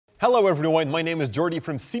Hello everyone, my name is Jordy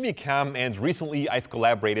from Cinecom, and recently I've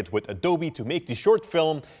collaborated with Adobe to make the short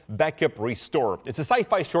film Backup Restore. It's a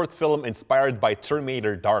sci-fi short film inspired by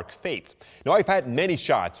Terminator Dark Fate. Now I've had many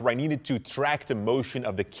shots where I needed to track the motion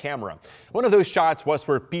of the camera. One of those shots was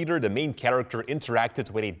where Peter, the main character,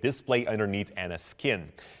 interacted with a display underneath Anna's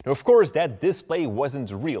skin. Now of course that display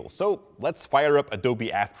wasn't real, so let's fire up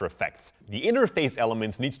Adobe After Effects. The interface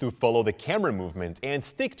elements needs to follow the camera movement and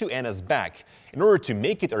stick to Anna's back. In order to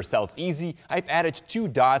make it ourselves easy, I've added two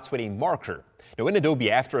dots with a marker. Now in Adobe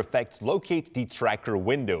After Effects, locate the tracker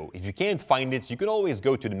window. If you can't find it, you can always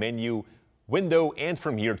go to the menu, Window, and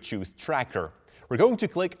from here choose Tracker. We're going to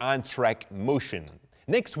click on Track Motion.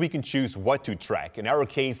 Next, we can choose what to track. In our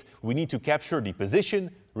case, we need to capture the position,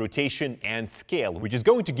 rotation, and scale, which is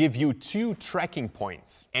going to give you 2 tracking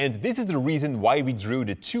points. And this is the reason why we drew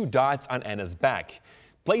the 2 dots on Anna's back.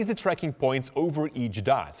 Place the tracking points over each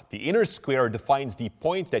dot. The inner square defines the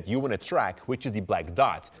point that you want to track, which is the black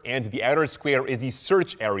dot. And the outer square is the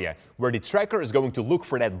search area, where the tracker is going to look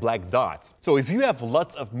for that black dot. So if you have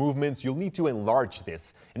lots of movements, you'll need to enlarge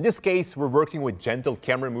this. In this case, we're working with gentle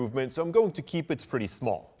camera movement, so I'm going to keep it pretty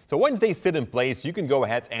small. So once they sit in place, you can go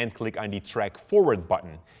ahead and click on the Track Forward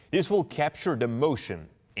button. This will capture the motion.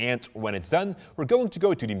 And when it's done, we're going to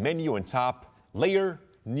go to the menu on top, Layer,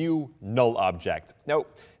 New Null Object. Now,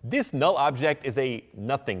 this null object is a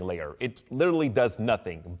nothing layer. It literally does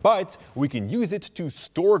nothing, but we can use it to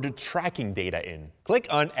store the tracking data in. Click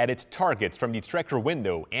on Edit Targets from the tracker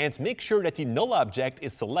window and make sure that the null object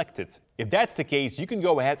is selected. If that's the case, you can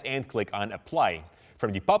go ahead and click on Apply.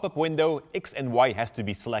 From the pop-up window, X and Y has to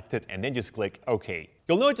be selected and then just click OK.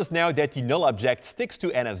 You'll notice now that the null object sticks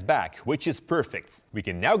to Anna's back, which is perfect. We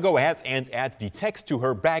can now go ahead and add the text to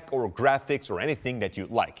her back or graphics or anything that you'd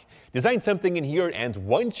like. Design something in here, and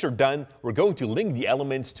once you're done, we're going to link the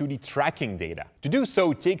elements to the tracking data. To do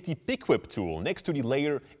so, take the Pick Whip tool next to the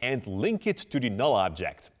layer and link it to the null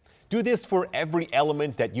object. Do this for every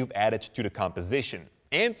element that you've added to the composition.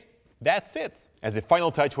 And that's it. As a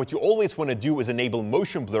final touch, what you always want to do is enable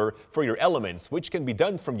motion blur for your elements, which can be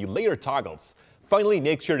done from the layer toggles. Finally,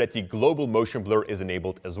 make sure that the global motion blur is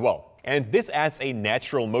enabled as well. And this adds a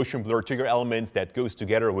natural motion blur to your elements that goes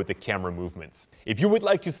together with the camera movements. If you would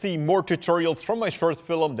like to see more tutorials from my short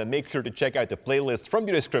film, then make sure to check out the playlist from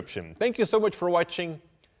the description. Thank you so much for watching,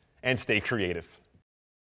 and stay creative.